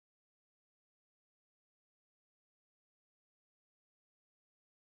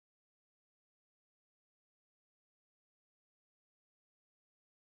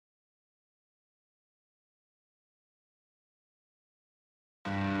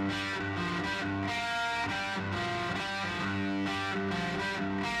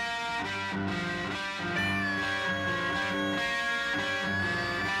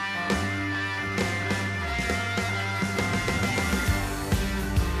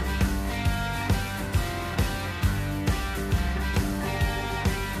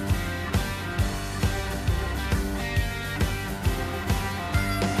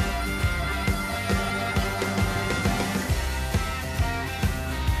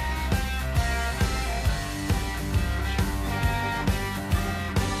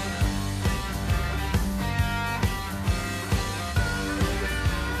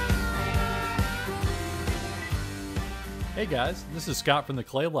Hey guys, this is Scott from the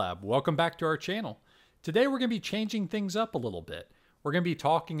Clay Lab. Welcome back to our channel. Today we're going to be changing things up a little bit. We're going to be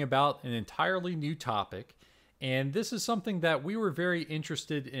talking about an entirely new topic, and this is something that we were very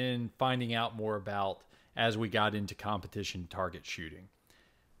interested in finding out more about as we got into competition target shooting.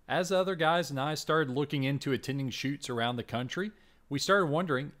 As the other guys and I started looking into attending shoots around the country, we started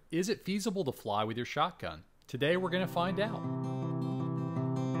wondering, is it feasible to fly with your shotgun? Today we're going to find out.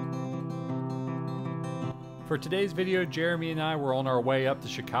 For today's video, Jeremy and I were on our way up to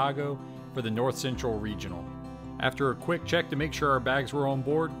Chicago for the North Central Regional. After a quick check to make sure our bags were on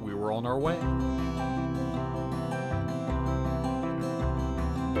board, we were on our way.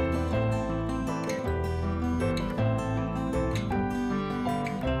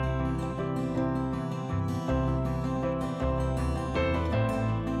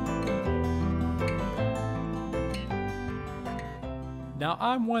 Now,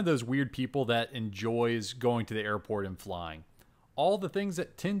 I'm one of those weird people that enjoys going to the airport and flying. All the things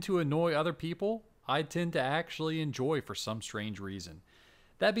that tend to annoy other people, I tend to actually enjoy for some strange reason.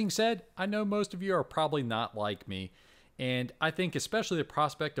 That being said, I know most of you are probably not like me, and I think especially the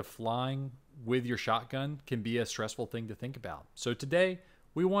prospect of flying with your shotgun can be a stressful thing to think about. So today,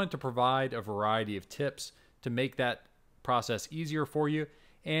 we wanted to provide a variety of tips to make that process easier for you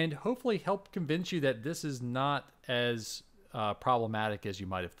and hopefully help convince you that this is not as problematic as you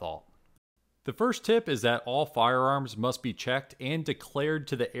might have thought. The first tip is that all firearms must be checked and declared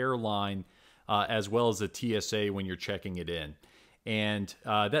to the airline as well as the TSA when you're checking it in. And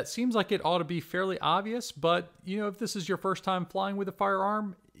that seems like it ought to be fairly obvious, but if this is your first time flying with a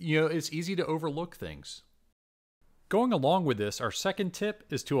firearm, it's easy to overlook things. Going along with this, our second tip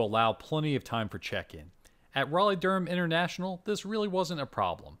is to allow plenty of time for check-in. At Raleigh-Durham International, this really wasn't a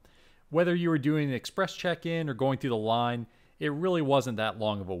problem. Whether you were doing an express check-in or going through the line, it really wasn't that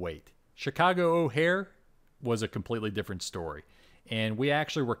long of a wait. Chicago O'Hare was a completely different story, and we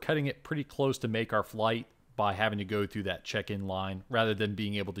actually were cutting it pretty close to make our flight by having to go through that check-in line rather than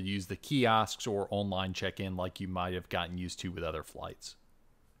being able to use the kiosks or online check-in like you might have gotten used to with other flights.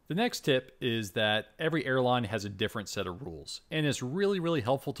 The next tip is that every airline has a different set of rules, and it's really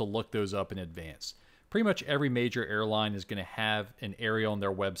helpful to look those up in advance. Pretty much every major airline is going to have an area on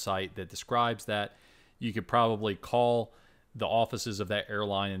their website that describes that. You could probably call the offices of that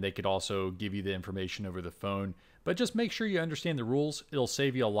airline and they could also give you the information over the phone. But just make sure you understand the rules. It'll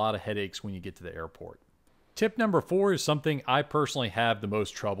save you a lot of headaches when you get to the airport. Tip number 4 is something I personally have the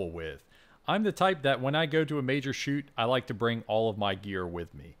most trouble with. I'm the type that when I go to a major shoot, I like to bring all of my gear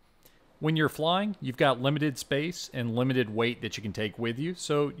with me. When you're flying, you've got limited space and limited weight that you can take with you,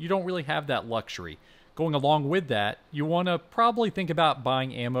 so you don't really have that luxury. Going along with that, you want to probably think about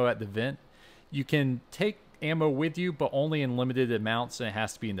buying ammo at the vent. You can take ammo with you, but only in limited amounts, and it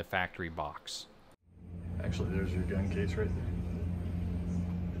has to be in the factory box. Actually, there's your gun case right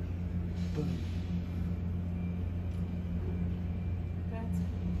there.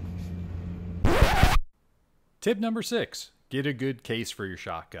 Tip number 6, get a good case for your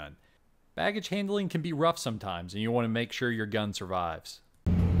shotgun. Baggage handling can be rough sometimes, and you want to make sure your gun survives.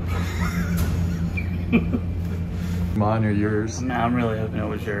 Mine or yours? No, I'm really hoping it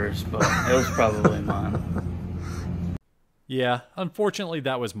was yours, but it was probably mine. Yeah, unfortunately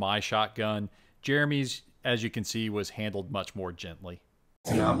that was my shotgun. Jeremy's, as you can see, was handled much more gently.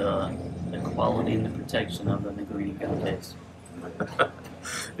 Now the quality and the protection of the green gun case.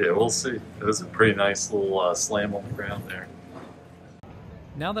 Yeah, we'll see. It was a pretty nice little slam on the ground there.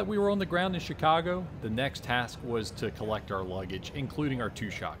 Now that we were on the ground in Chicago, the next task was to collect our luggage, including our 2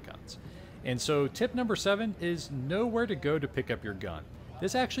 shotguns. And so tip number 7 is know where to go to pick up your gun.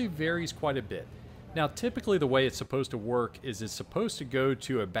 This actually varies quite a bit. Now typically the way it's supposed to work is it's supposed to go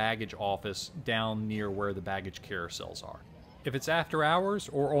to a baggage office down near where the baggage carousels are. If it's after hours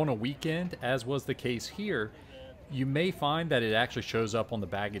or on a weekend, as was the case here, you may find that it actually shows up on the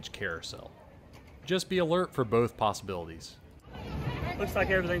baggage carousel. Just be alert for both possibilities. Looks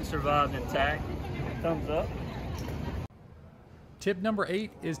like everything survived intact. Thumbs up. Tip number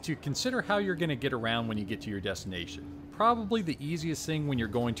 8 is to consider how you're going to get around when you get to your destination. Probably the easiest thing when you're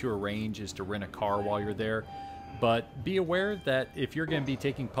going to a range is to rent a car while you're there, but be aware that if you're going to be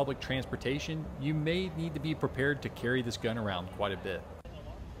taking public transportation, you may need to be prepared to carry this gun around quite a bit.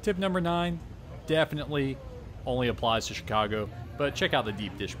 Tip number 9 definitely only applies to Chicago, but check out the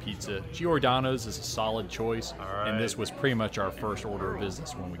deep dish pizza. Giordano's is a solid choice, and this was pretty much our first order of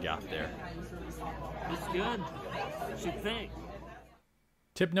business when we got there. It's good. What you think?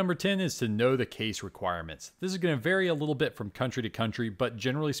 Tip number 10 is to know the case requirements. This is going to vary a little bit from country to country, but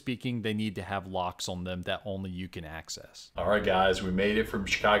generally speaking, they need to have locks on them that only you can access. All right, guys, we made it from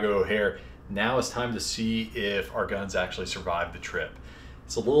Chicago O'Hare. Now it's time to see if our guns actually survived the trip.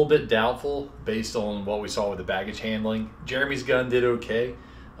 It's a little bit doubtful based on what we saw with the baggage handling. Jeremy's gun did okay,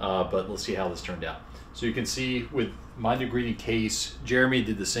 but let's see how this turned out. So you can see with my new greeting case, Jeremy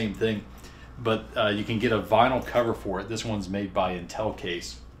did the same thing. But you can get a vinyl cover for it. This one's made by Intel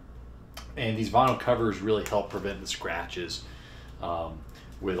Case. And these vinyl covers really help prevent the scratches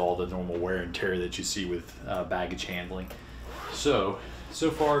with all the normal wear and tear that you see with baggage handling. So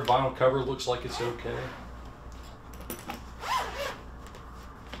far vinyl cover looks like it's okay.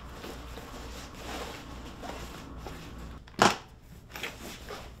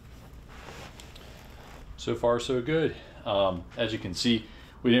 So far so good. As you can see,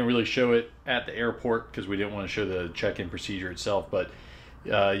 we didn't really show it at the airport because we didn't want to show the check-in procedure itself, but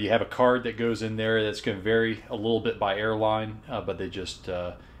you have a card that goes in there that's going to vary a little bit by airline, but they just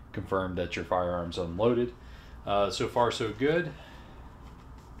confirmed that your firearm's unloaded. So far so good.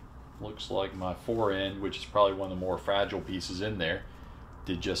 Looks like my forend, which is probably one of the more fragile pieces in there,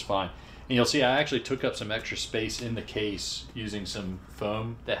 did just fine. And you'll see I actually took up some extra space in the case using some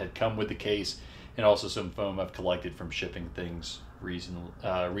foam that had come with the case, and also some foam I've collected from shipping things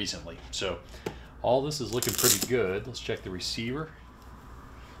recently. So all this is looking pretty good. Let's check the receiver.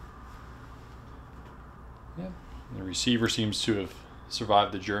 Yeah, the receiver seems to have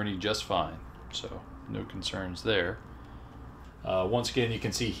survived the journey just fine, so no concerns there. Once again, you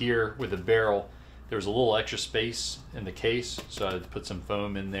can see here with the barrel, there was a little extra space in the case, so I had to put some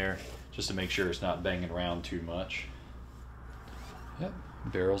foam in there just to make sure it's not banging around too much. Yep,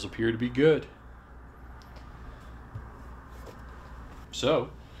 barrels appear to be good. So,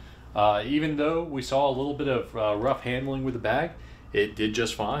 even though we saw a little bit of rough handling with the bag, it did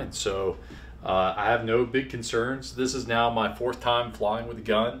just fine. So, I have no big concerns. This is now my 4th time flying with a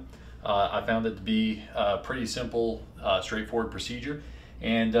gun. I found it to be a pretty simple, straightforward procedure,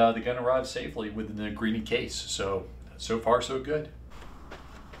 and the gun arrived safely within the greeting case. So far so good.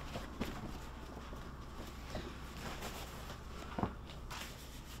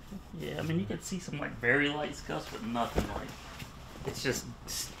 Yeah, I mean, you can see some like very light scuffs, but nothing like. It's just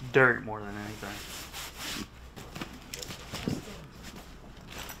dirt more than anything.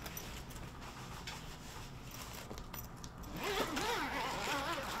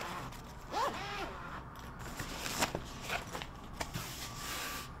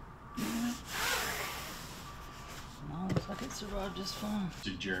 No, looks like it survived just fine.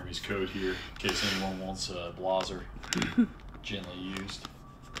 Do Jeremy's code here in case anyone wants a blazer gently used.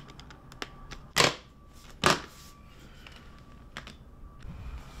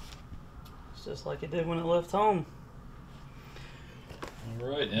 Just like it did when it left home. All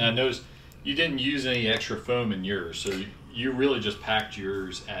right, and I noticed you didn't use any extra foam in yours, so you really just packed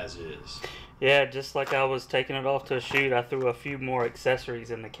yours as is. Yeah, just like I was taking it off to a shoot, I threw a few more accessories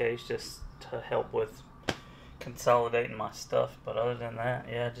in the case just to help with consolidating my stuff. But other than that,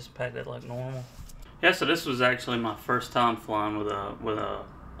 yeah, I just packed it like normal. Yeah, so this was actually my first time flying with a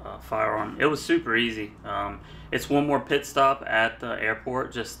firearm. It was super easy. It's one more pit stop at the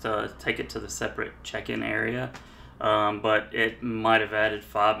airport just to take it to the separate check-in area, but it might have added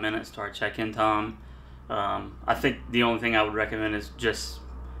 5 minutes to our check-in time. I think the only thing I would recommend is just,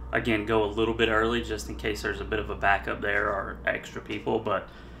 again, go a little bit early just in case there's a bit of a backup there or extra people. But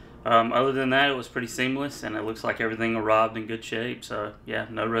other than that, it was pretty seamless, and it looks like everything arrived in good shape. So yeah,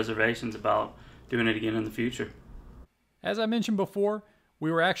 no reservations about doing it again in the future. As I mentioned before,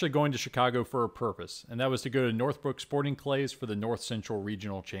 we were actually going to Chicago for a purpose, and that was to go to Northbrook Sporting Clays for the North Central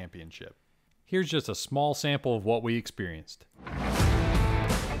Regional Championship. Here's just a small sample of what we experienced.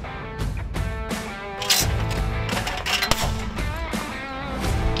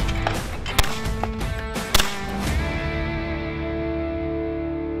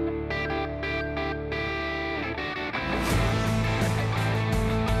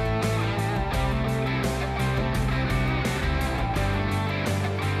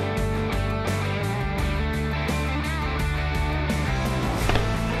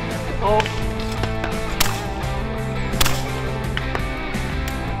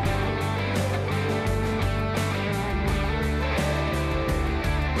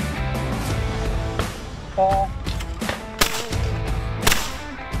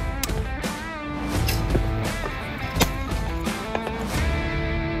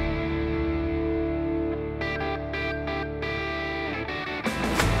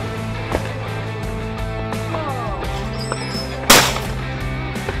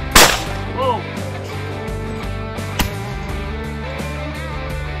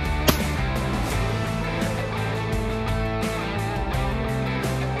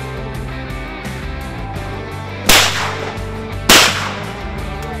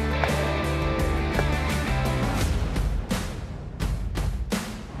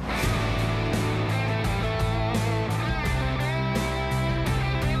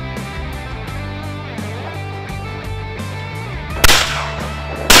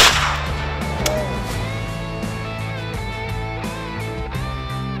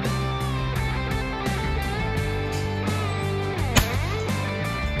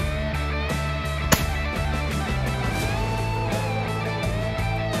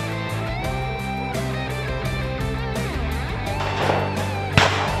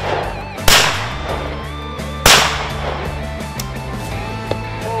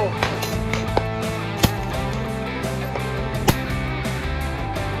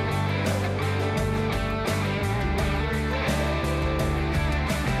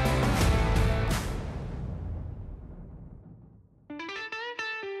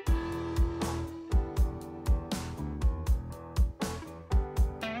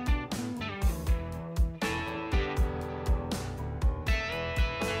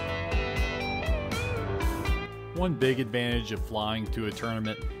 one big advantage of flying to a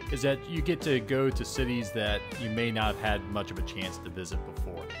tournament is that you get to go to cities that you may not have had much of a chance to visit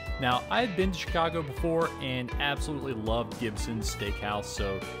before. Now, I had been to Chicago before and absolutely loved Gibson's Steakhouse,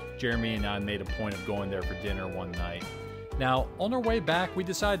 so Jeremy and I made a point of going there for dinner one night. Now, on our way back, we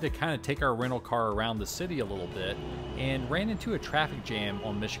decided to kind of take our rental car around the city a little bit and ran into a traffic jam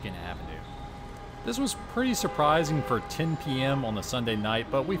on Michigan Avenue. This was pretty surprising for 10 p.m. on a Sunday night,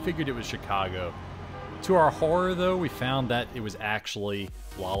 but we figured it was Chicago. To our horror, though, we found that it was actually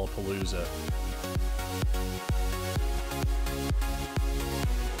Lollapalooza.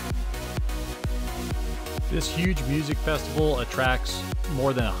 This huge music festival attracts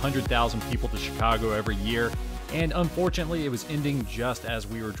more than 100,000 people to Chicago every year, and unfortunately, it was ending just as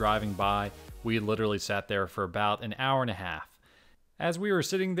we were driving by. We literally sat there for about an hour and a half. As we were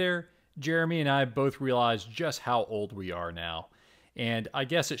sitting there, Jeremy and I both realized just how old we are now. And I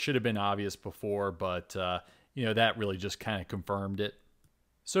guess it should have been obvious before, but, that really just kind of confirmed it.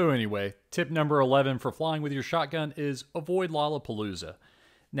 So anyway, tip number 11 for flying with your shotgun is avoid Lollapalooza.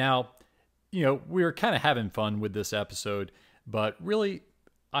 Now, we were kind of having fun with this episode, but really,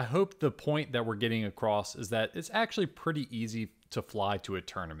 I hope the point that we're getting across is that it's actually pretty easy to fly to a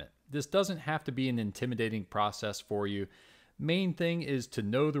tournament. This doesn't have to be an intimidating process for you. Main thing is to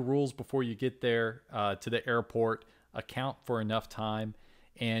know the rules before you get there to the airport, account for enough time,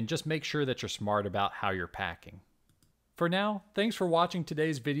 and just make sure that you're smart about how you're packing. For now, thanks for watching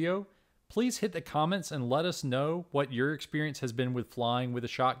today's video. Please hit the comments and let us know what your experience has been with flying with a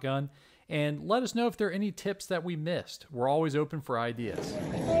shotgun, and let us know if there are any tips that we missed. We're always open for ideas.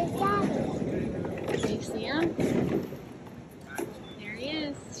 Do you see him? There he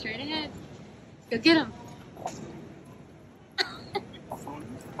is, straight ahead. Go get him.